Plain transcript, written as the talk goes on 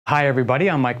Hi everybody,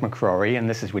 I'm Mike McCrory and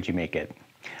this is Would You Make It?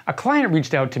 A client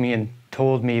reached out to me and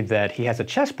told me that he has a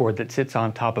chessboard that sits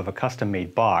on top of a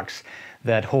custom-made box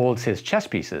that holds his chess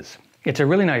pieces. It's a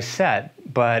really nice set,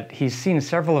 but he's seen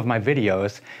several of my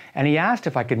videos and he asked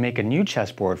if I could make a new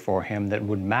chessboard for him that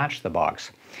would match the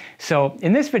box. So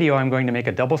in this video I'm going to make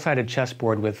a double-sided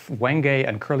chessboard with wenge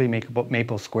and curly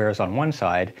maple squares on one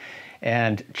side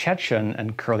and chechen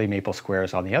and curly maple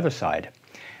squares on the other side.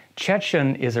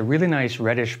 Chechen is a really nice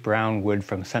reddish-brown wood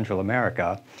from Central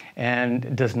America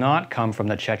and does not come from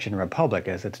the Chechen Republic,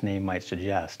 as its name might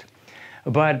suggest.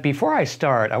 But before I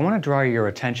start, I want to draw your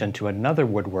attention to another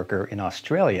woodworker in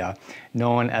Australia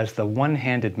known as the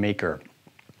One-Handed Maker.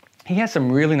 He has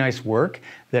some really nice work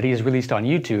that he has released on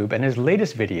YouTube, and his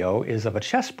latest video is of a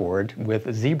chessboard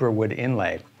with zebra wood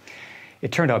inlay.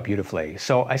 It turned out beautifully,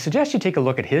 so I suggest you take a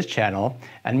look at his channel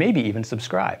and maybe even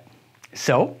subscribe.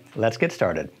 So, let's get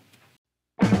started.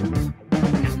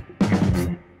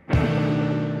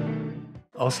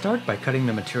 I'll start by cutting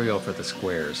the material for the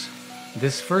squares.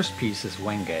 This first piece is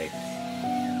wenge.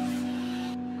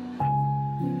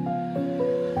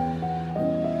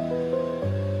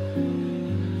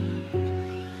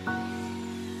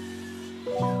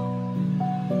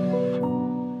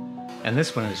 And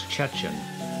this one is chechen.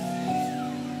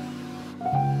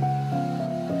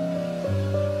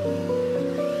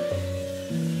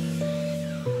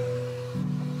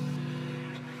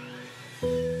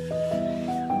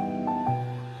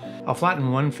 I'll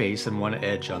flatten one face and one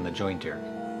edge on the jointer.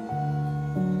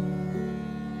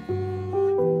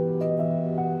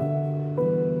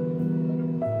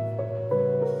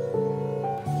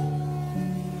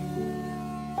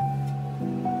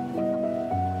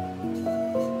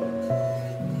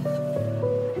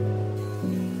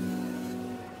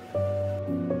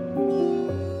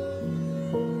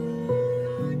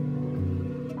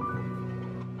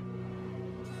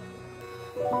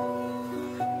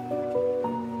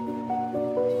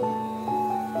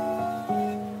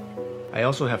 I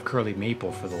also have curly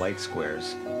maple for the light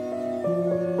squares.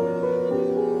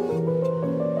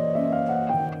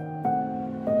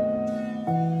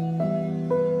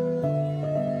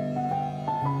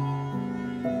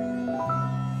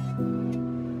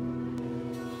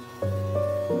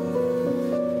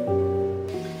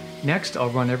 Next, I'll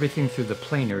run everything through the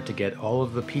planer to get all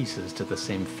of the pieces to the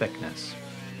same thickness.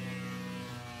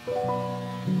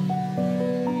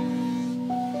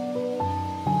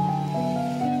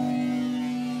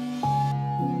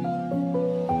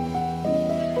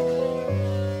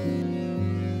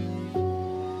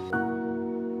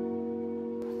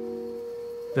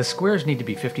 The squares need to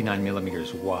be 59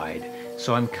 millimeters wide,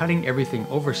 so I'm cutting everything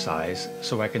oversized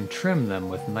so I can trim them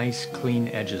with nice clean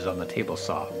edges on the table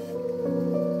saw.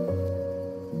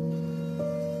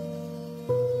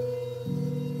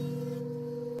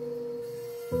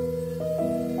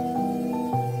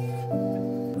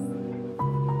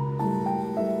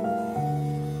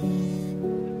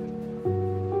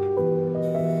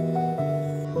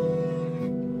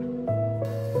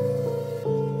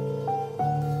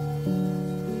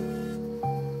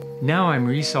 Now I'm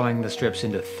resawing the strips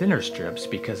into thinner strips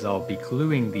because I'll be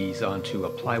gluing these onto a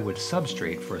plywood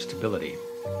substrate for stability.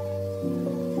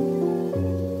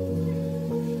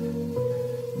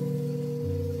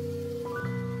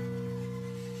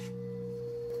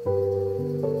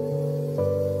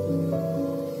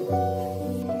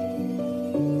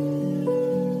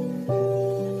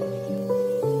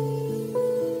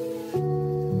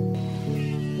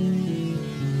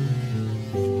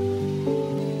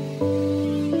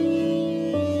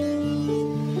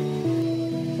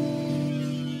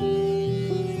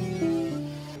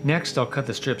 Next, I'll cut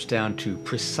the strips down to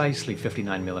precisely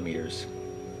 59 millimeters.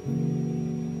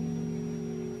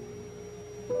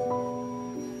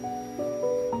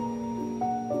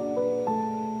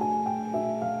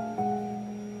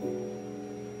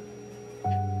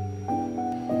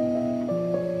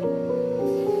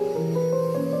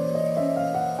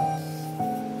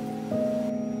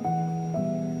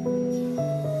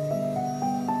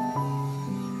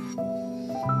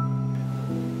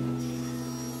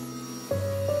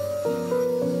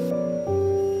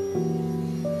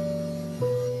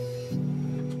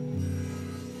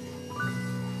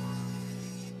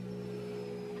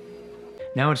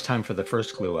 Now it's time for the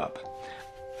first glue up.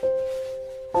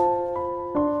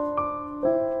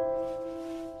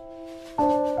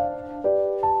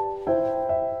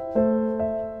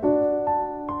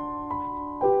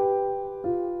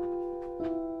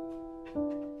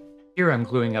 Here I'm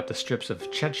gluing up the strips of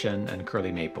chechen and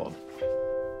curly maple.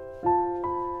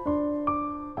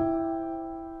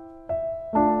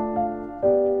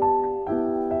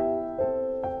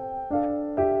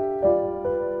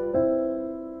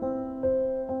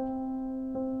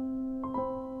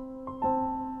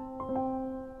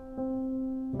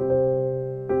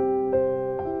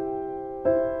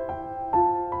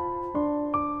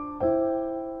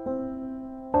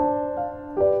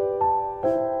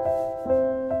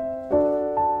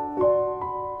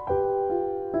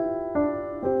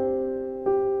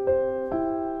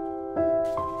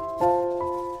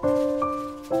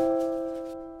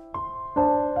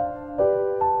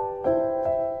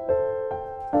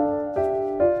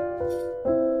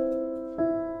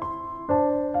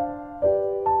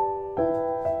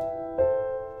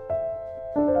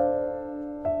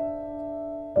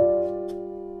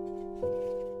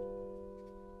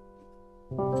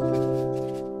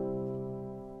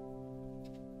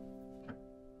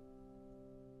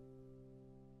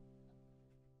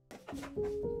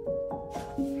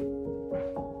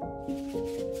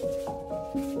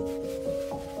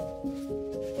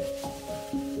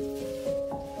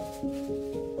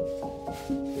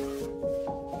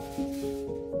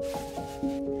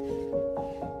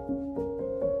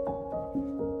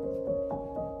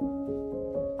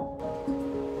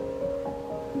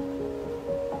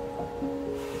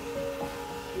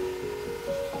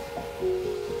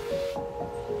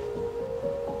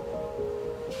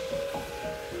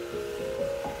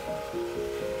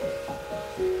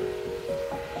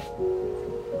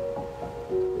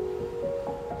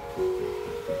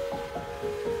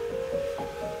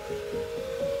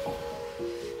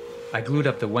 I glued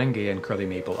up the wenge and curly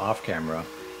maple off camera,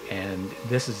 and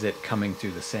this is it coming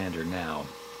through the sander now.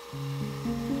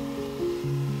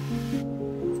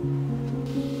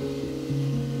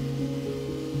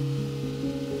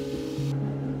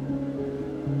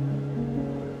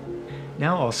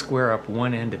 Now I'll square up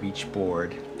one end of each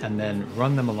board and then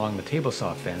run them along the table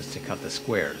saw fence to cut the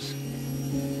squares.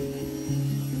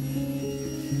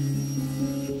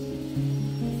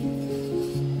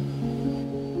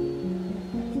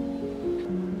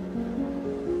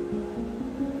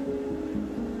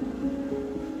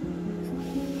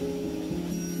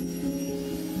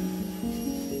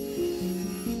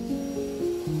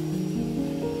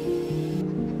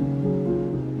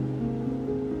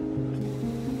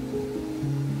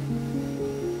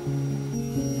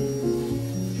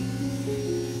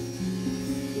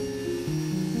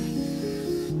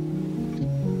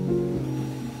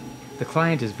 The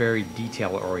client is very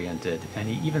detail-oriented, and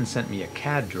he even sent me a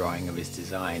CAD drawing of his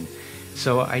design,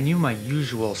 so I knew my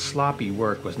usual sloppy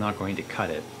work was not going to cut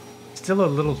it. Still a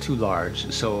little too large,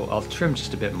 so I'll trim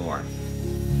just a bit more.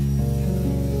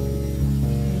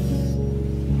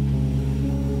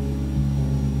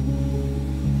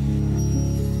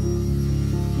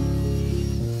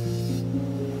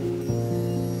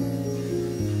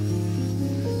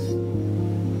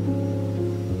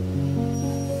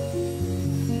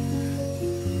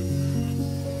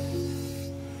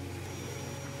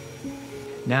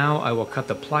 Now I will cut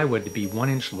the plywood to be 1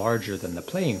 inch larger than the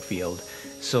playing field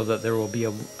so that there will be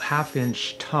a ½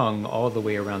 inch tongue all the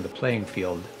way around the playing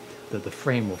field that the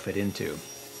frame will fit into.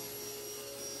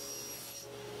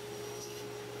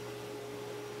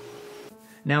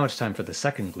 Now it's time for the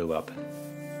second glue up.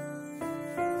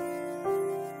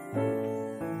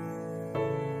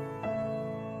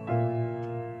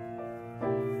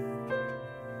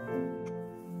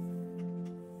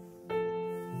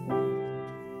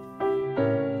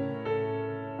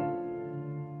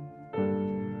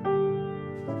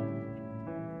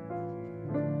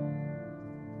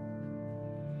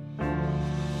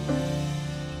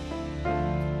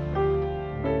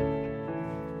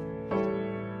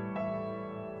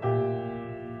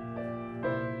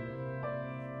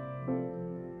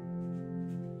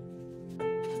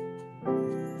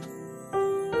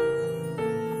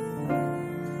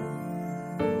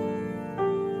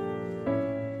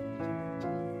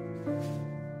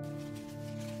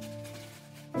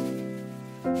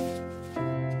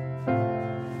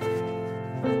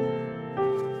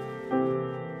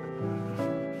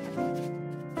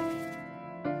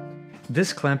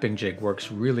 This clamping jig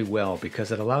works really well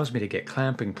because it allows me to get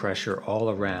clamping pressure all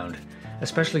around,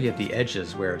 especially at the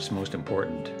edges where it's most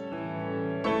important.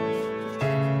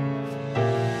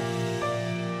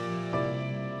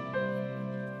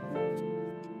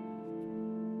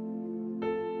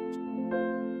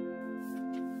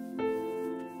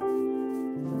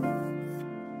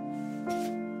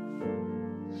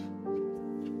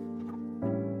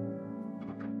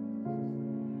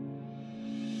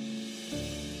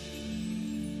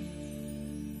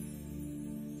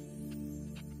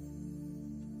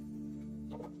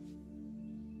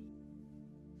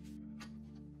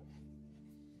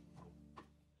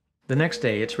 The next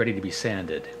day it's ready to be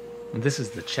sanded. And this is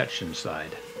the chechen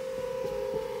side.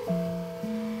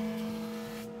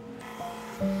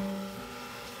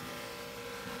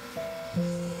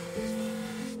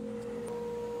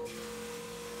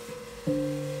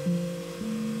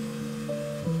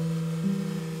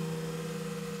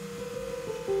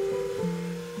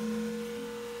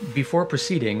 Before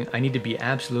proceeding, I need to be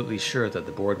absolutely sure that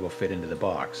the board will fit into the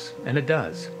box, and it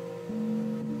does.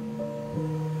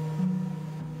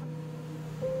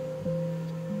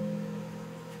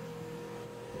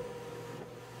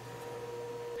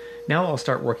 Now I'll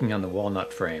start working on the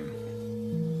walnut frame.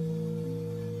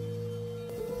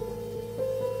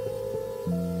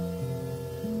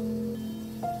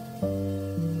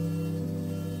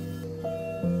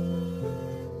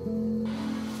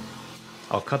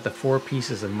 I'll cut the 4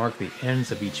 pieces and mark the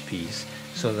ends of each piece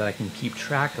so that I can keep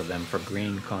track of them for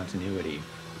grain continuity.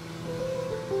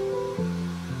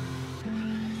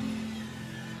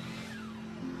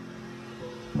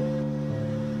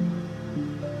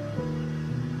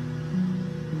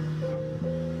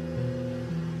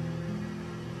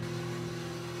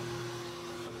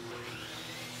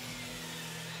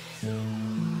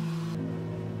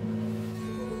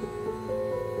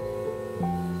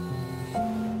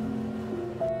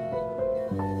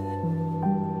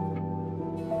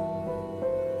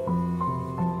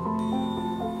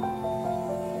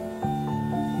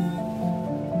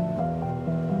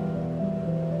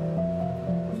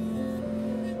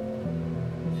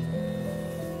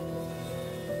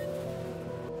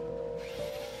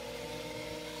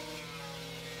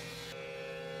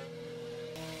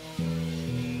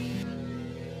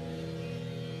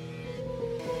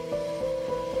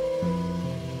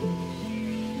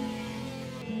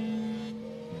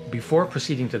 Before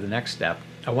proceeding to the next step,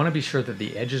 I want to be sure that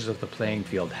the edges of the playing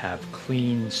field have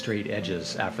clean, straight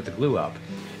edges after the glue up,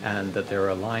 and that they're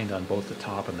aligned on both the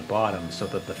top and the bottom so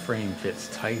that the frame fits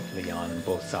tightly on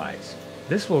both sides.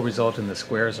 This will result in the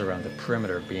squares around the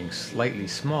perimeter being slightly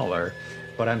smaller,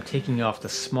 but I'm taking off the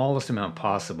smallest amount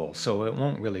possible, so it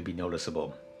won't really be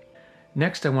noticeable.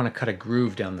 Next, I want to cut a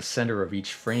groove down the center of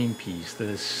each frame piece that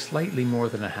is slightly more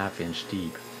than a ½ inch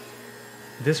deep.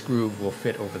 This groove will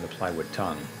fit over the plywood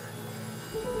tongue.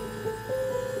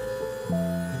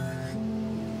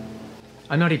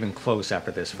 I'm not even close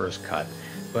after this first cut,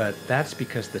 but that's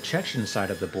because the chechen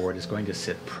side of the board is going to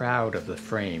sit proud of the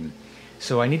frame,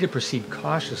 so I need to proceed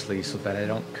cautiously so that I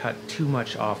don't cut too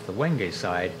much off the wenge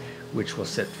side, which will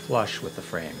sit flush with the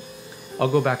frame. I'll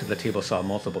go back to the table saw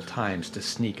multiple times to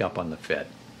sneak up on the fit.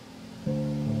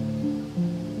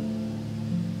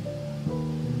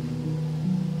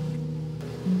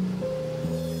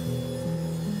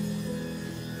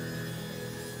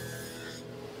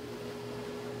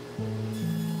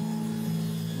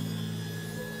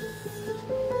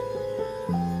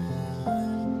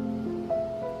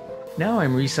 Now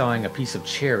I'm resawing a piece of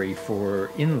cherry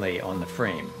for inlay on the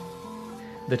frame.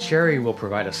 The cherry will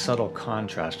provide a subtle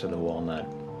contrast to the walnut.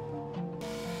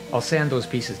 I'll sand those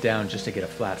pieces down just to get a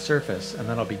flat surface, and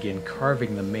then I'll begin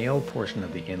carving the male portion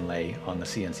of the inlay on the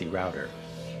CNC router.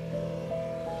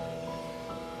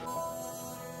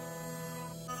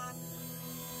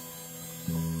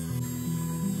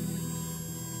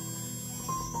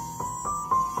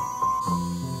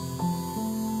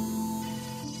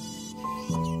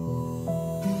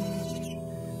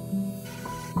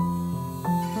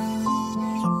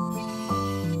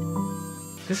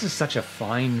 This is such a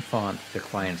fine font the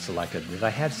client selected that I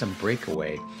had some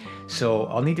breakaway, so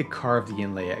I'll need to carve the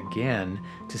inlay again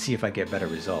to see if I get better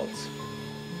results.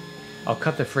 I'll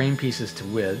cut the frame pieces to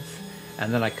width,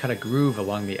 and then I cut a groove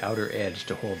along the outer edge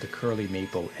to hold the curly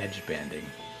maple edge banding.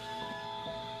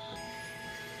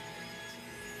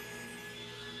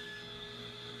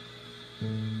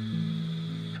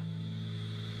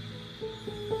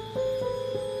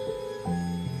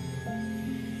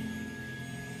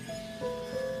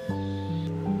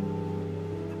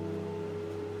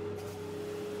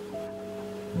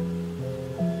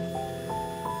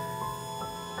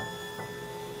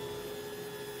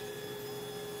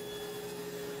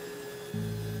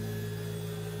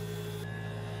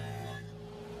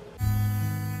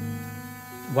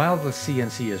 While the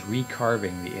CNC is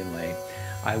recarving the inlay,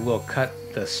 I will cut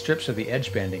the strips of the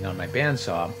edge banding on my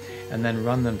bandsaw and then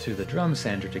run them through the drum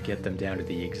sander to get them down to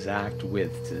the exact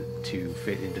width to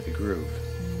fit into the groove.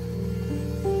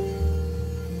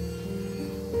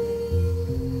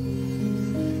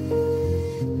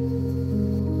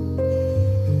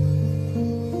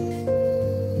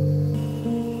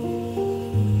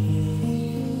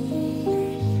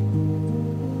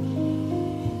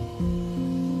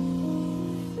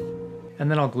 And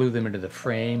then I'll glue them into the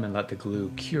frame and let the glue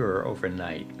cure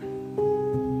overnight.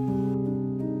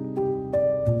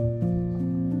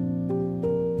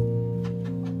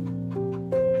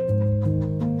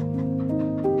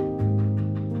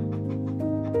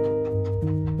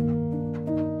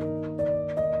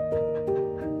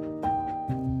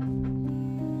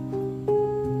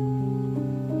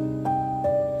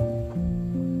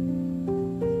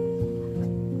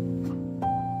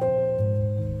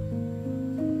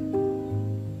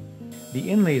 The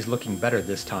inlay is looking better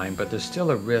this time, but there's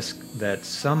still a risk that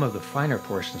some of the finer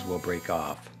portions will break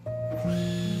off.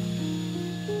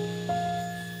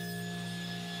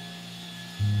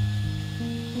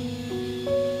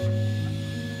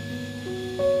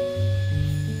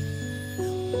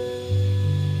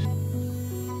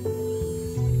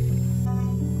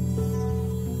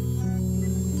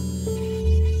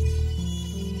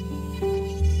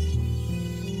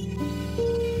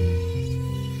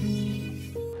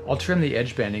 I'll trim the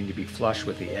edge banding to be flush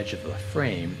with the edge of the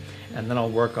frame, and then I'll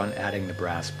work on adding the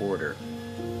brass border.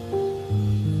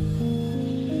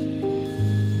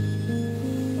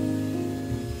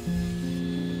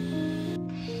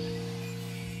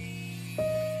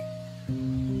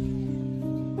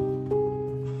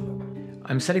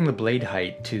 I'm setting the blade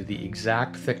height to the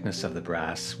exact thickness of the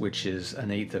brass, which is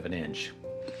 1/8 of an inch.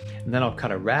 And then I'll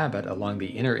cut a rabbet along the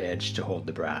inner edge to hold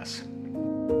the brass.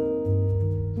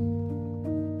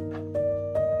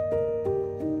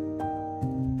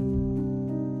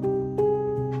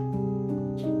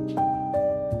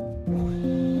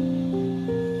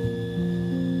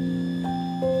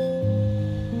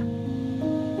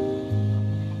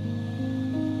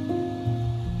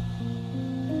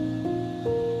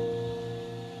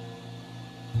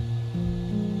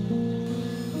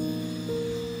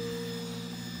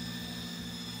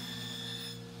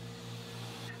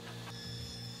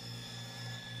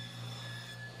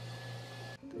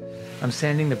 I'm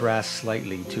sanding the brass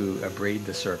slightly to abrade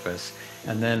the surface,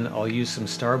 and then I'll use some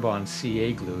Starbond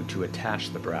CA glue to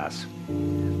attach the brass.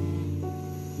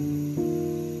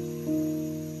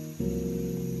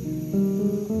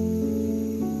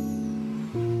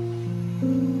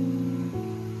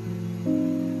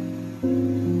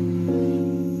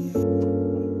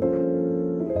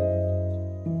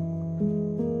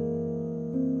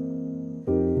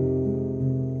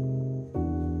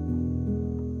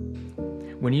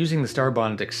 When using the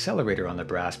Starbond accelerator on the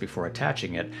brass before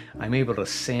attaching it, I'm able to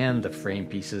sand the frame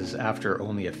pieces after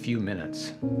only a few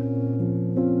minutes.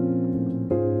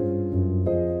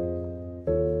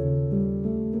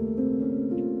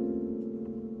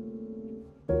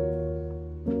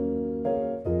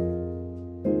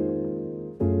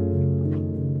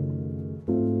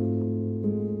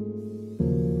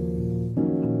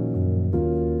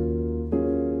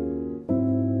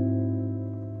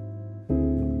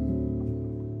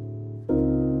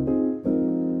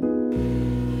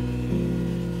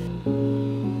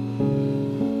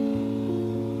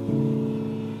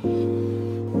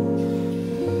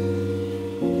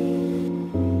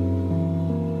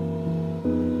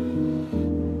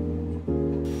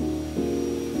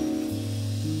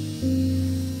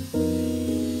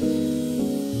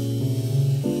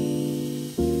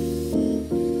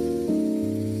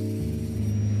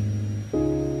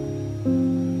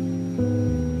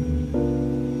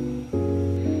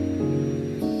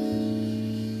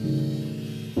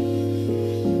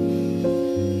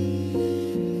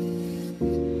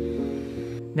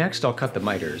 Next, I'll cut the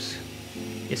miters.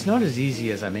 It's not as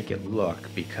easy as I make it look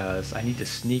because I need to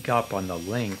sneak up on the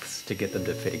lengths to get them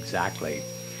to fit exactly.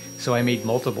 So I made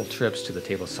multiple trips to the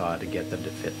table saw to get them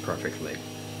to fit perfectly.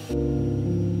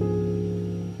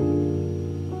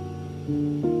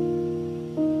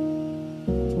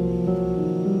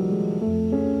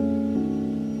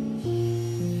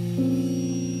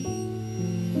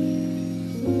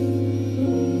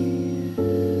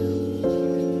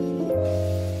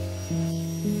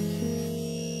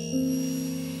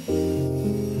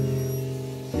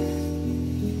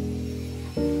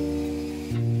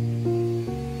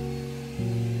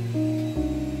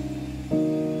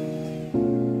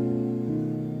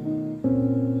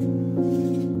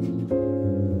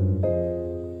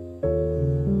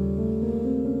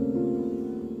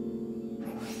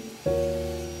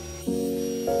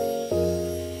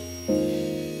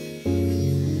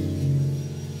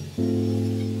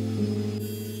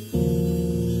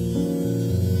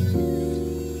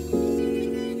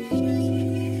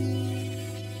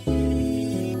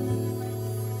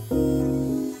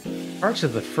 Parts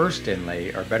of the first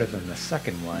inlay are better than the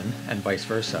second one, and vice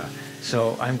versa,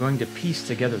 so I'm going to piece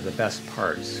together the best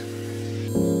parts.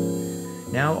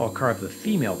 Now I'll carve the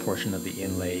female portion of the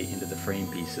inlay into the frame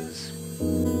pieces.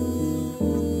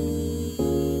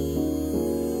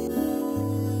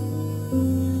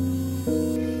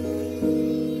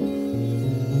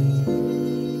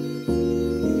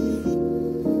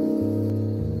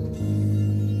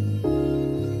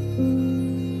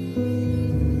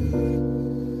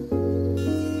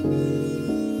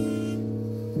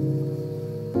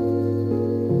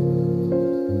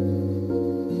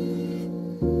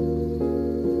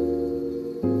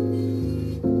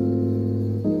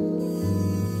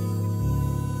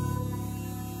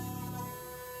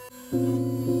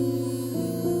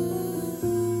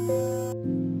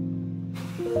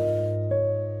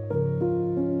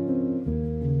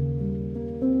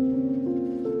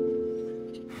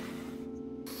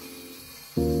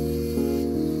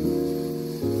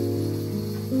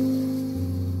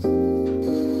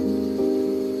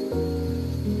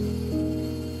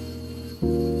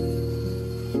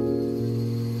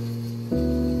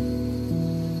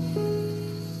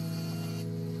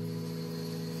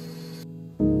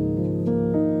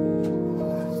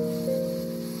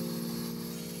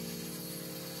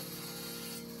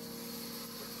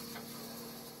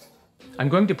 I'm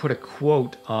going to put a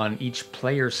quote on each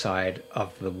player side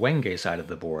of the wenge side of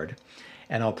the board,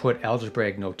 and I'll put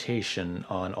algebraic notation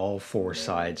on all four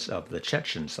sides of the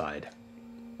chechen side.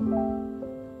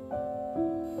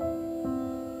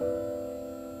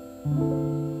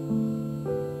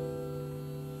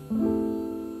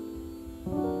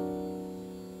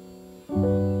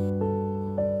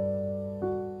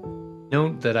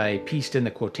 Note that I pieced in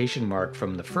the quotation mark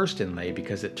from the first inlay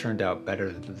because it turned out better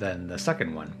than the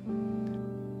second one.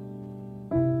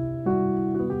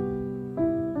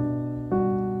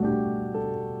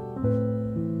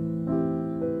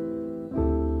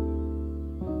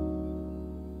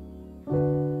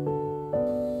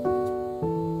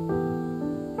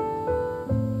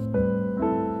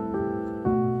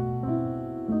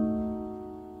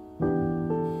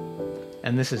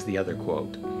 And this is the other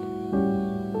quote.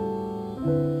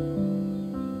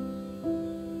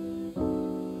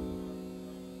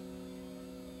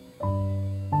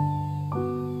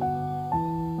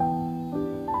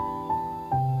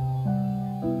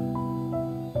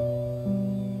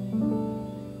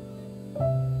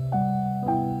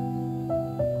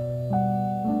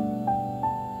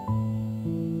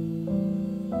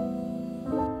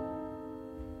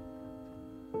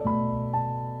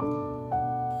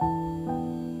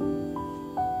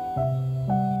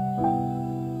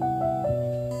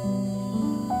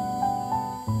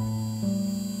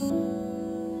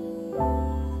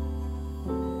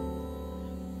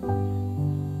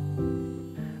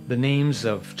 The names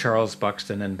of Charles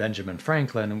Buxton and Benjamin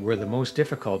Franklin were the most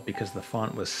difficult because the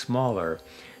font was smaller,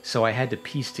 so I had to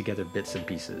piece together bits and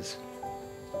pieces.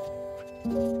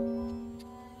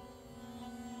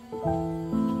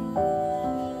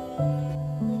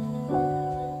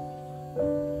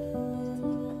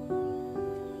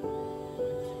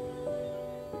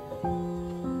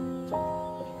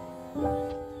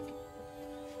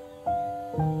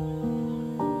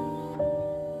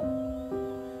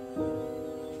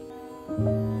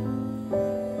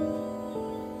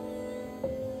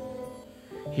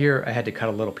 Here I had to cut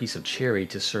a little piece of cherry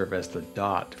to serve as the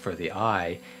dot for the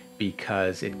eye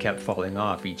because it kept falling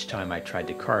off each time I tried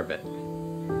to carve it.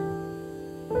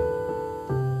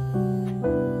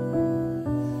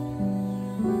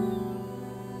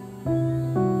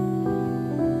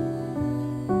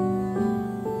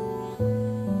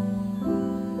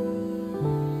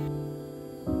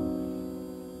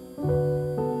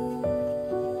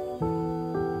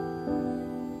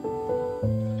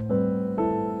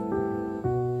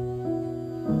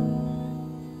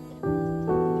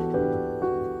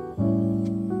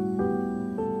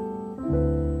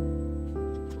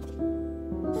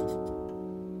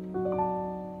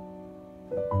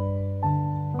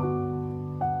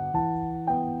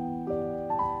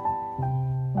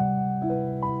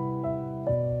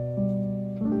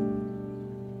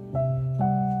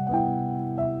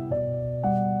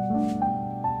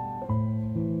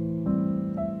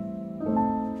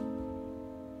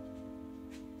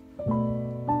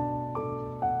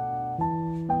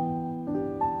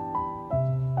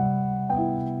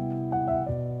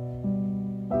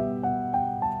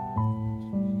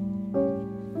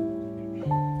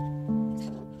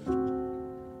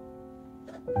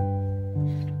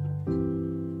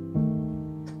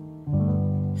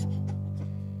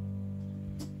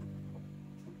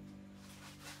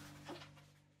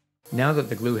 Now that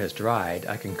the glue has dried,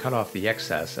 I can cut off the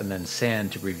excess and then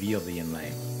sand to reveal the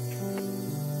inlay.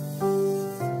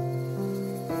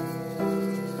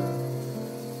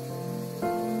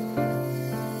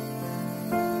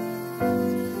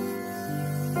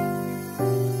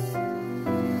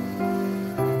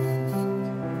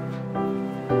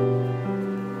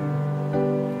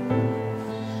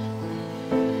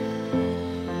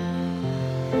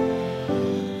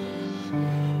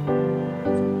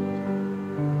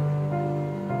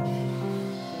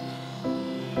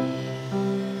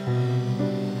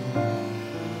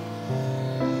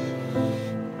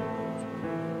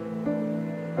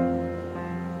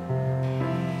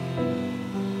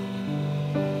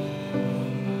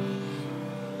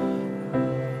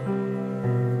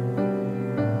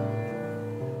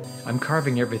 I'm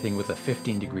carving everything with a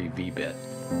 15-degree V-bit.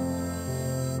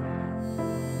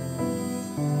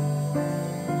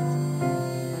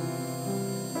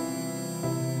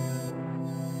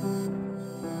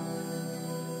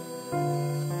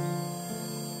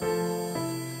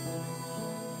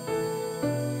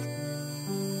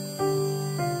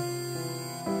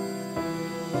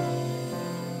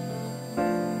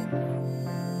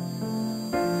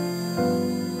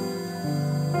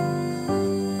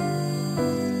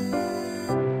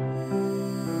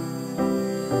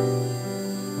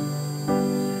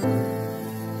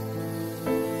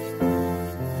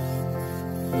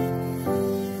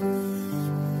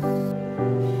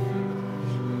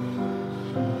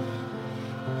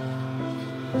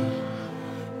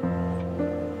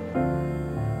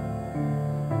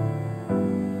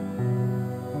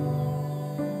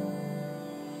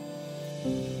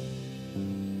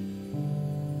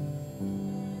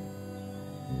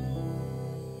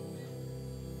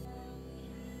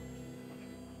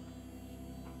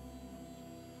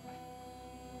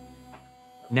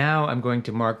 Now I'm going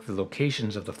to mark the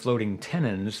locations of the floating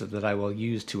tenons that I will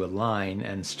use to align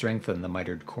and strengthen the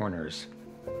mitered corners.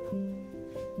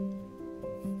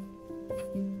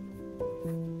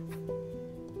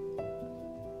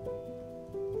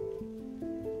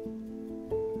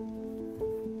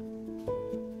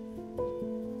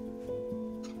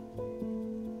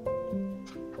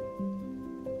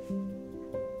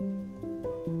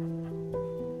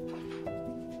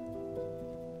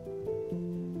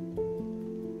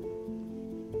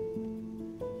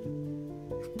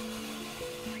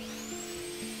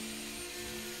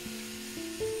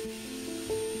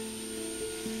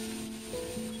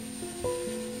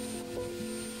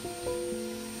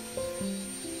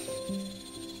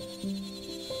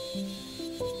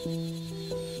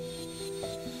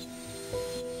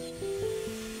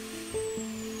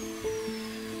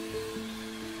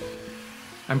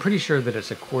 I'm pretty sure that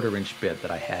it's a 1/4" bit that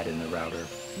I had in the router.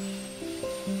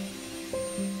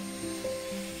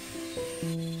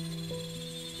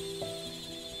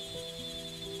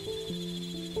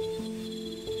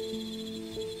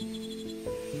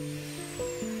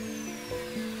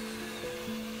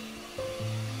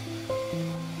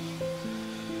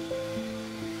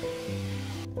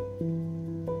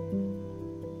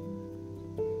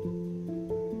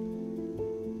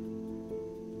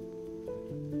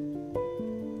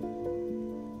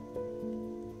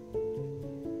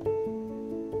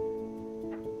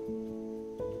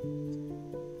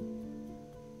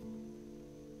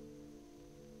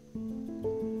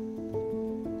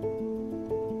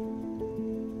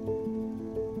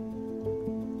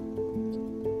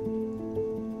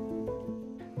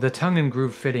 The tongue and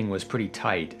groove fitting was pretty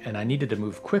tight, and I needed to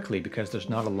move quickly because there's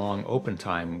not a long open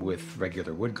time with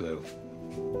regular wood glue.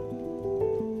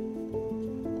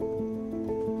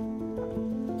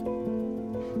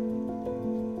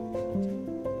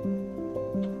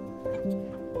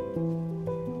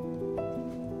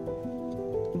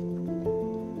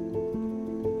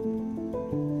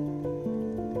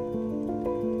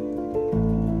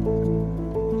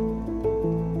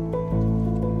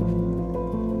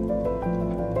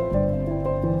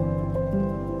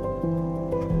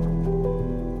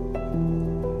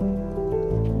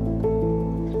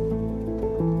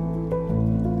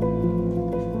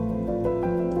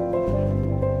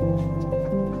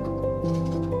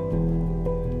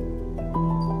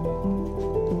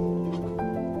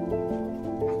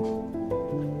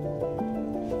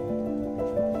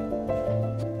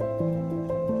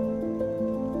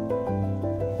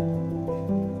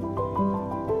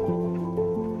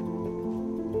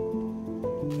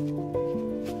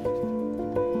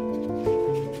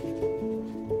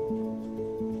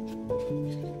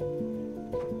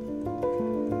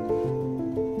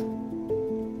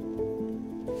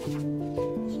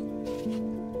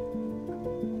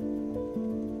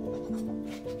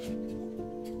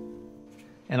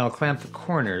 And I'll clamp the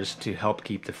corners to help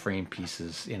keep the frame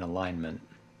pieces in alignment.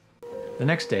 The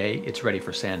next day, it's ready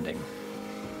for sanding.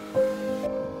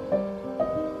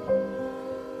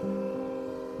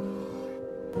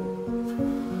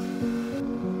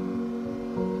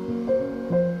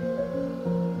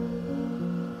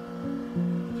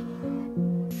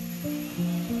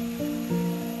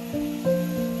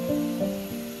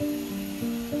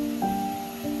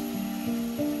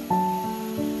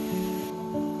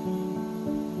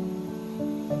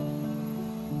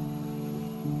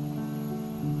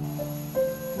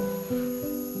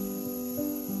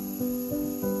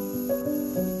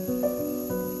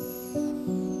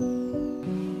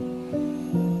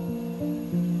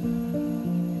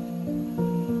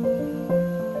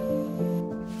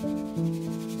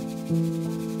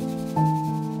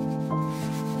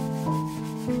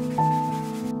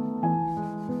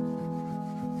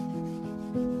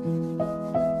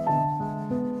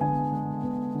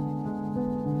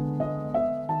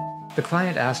 The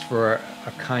client asked for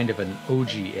a kind of an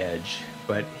OG edge,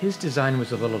 but his design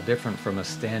was a little different from a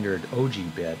standard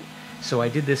OG bit, so I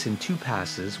did this in 2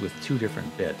 passes with 2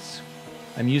 different bits.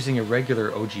 I'm using a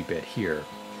regular OG bit here.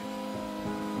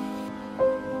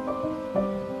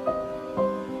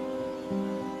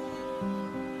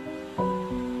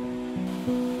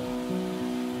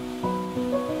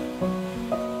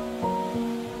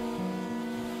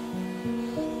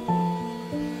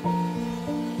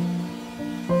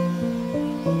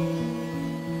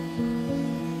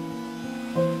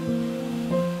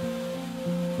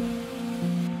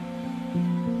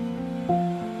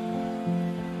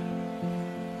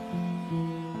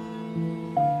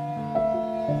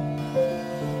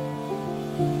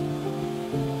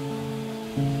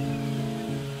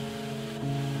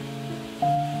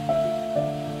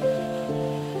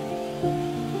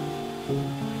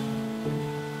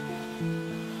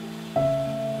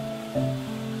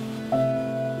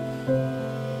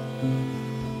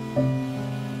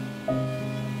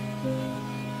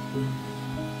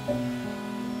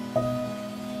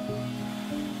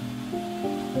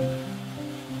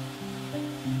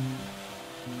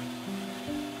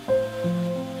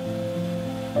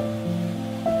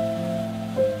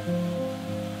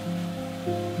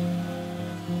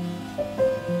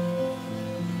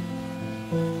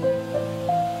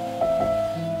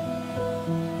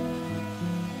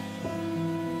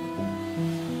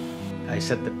 I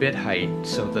set the bit height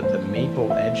so that the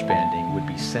maple edge banding would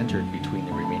be centered between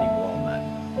the remaining walnut.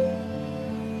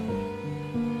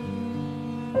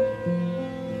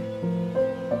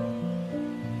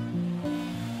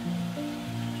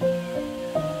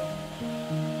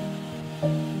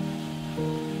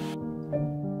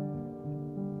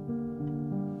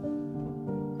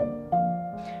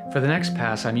 For the next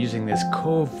pass, I'm using this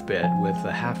cove bit with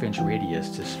a 1/2 inch radius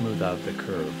to smooth out the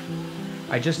curve.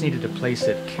 I just needed to place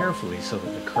it carefully so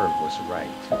that the curve was right.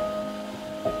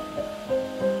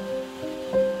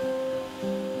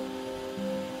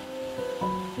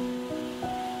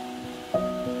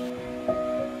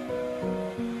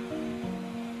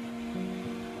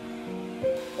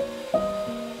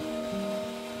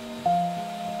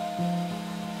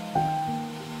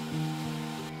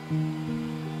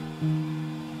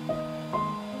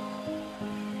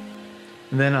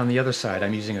 And then on the other side,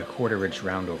 I'm using a 1/4 inch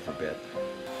roundover bit.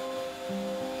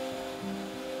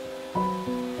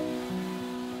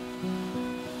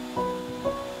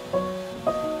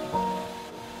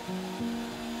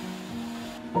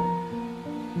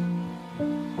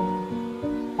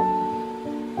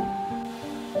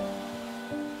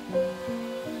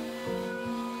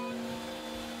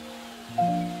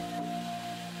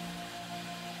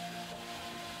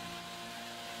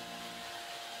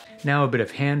 Now a bit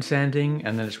of hand sanding,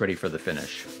 and then it's ready for the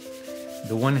finish.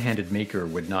 The one-handed maker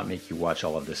would not make you watch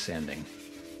all of this sanding.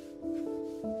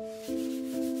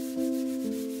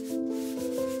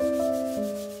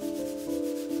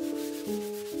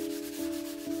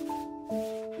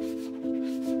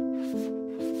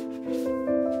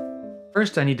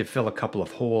 First, I need to fill a couple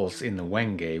of holes in the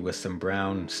wenge with some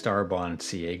brown Starbond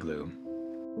CA glue.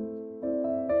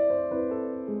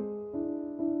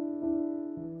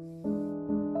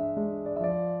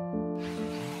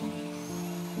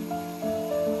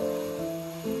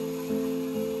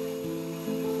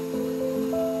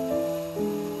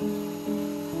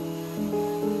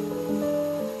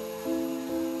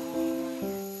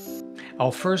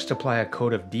 I'll first apply a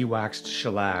coat of de-waxed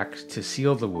shellac to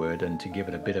seal the wood and to give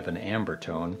it a bit of an amber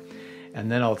tone,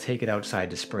 and then I'll take it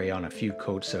outside to spray on a few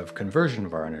coats of conversion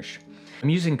varnish. I'm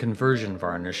using conversion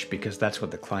varnish because that's what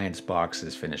the client's box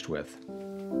is finished with.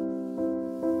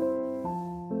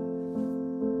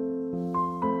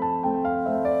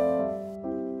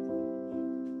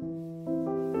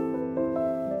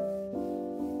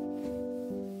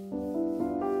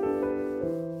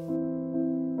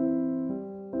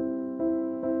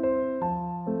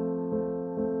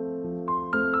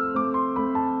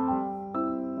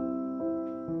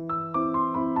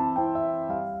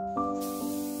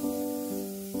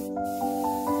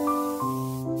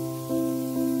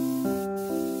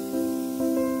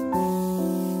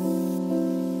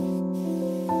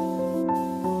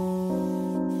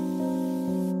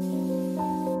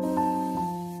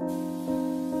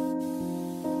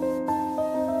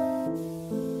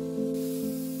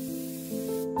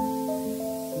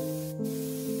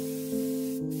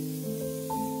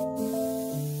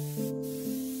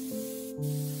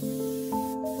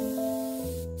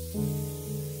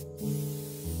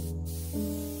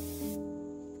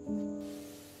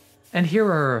 And here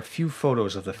are a few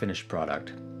photos of the finished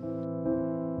product.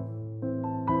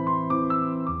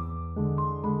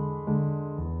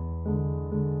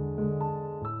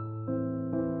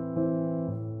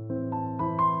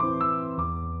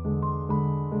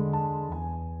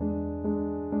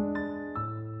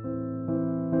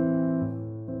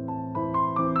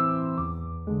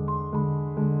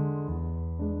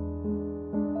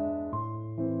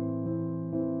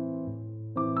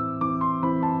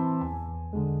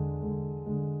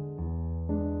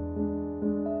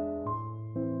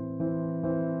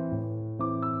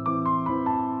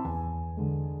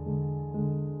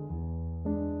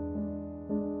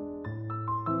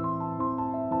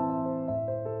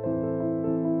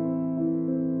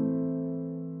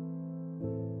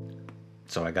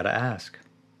 So I gotta ask,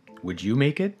 would you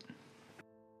make it?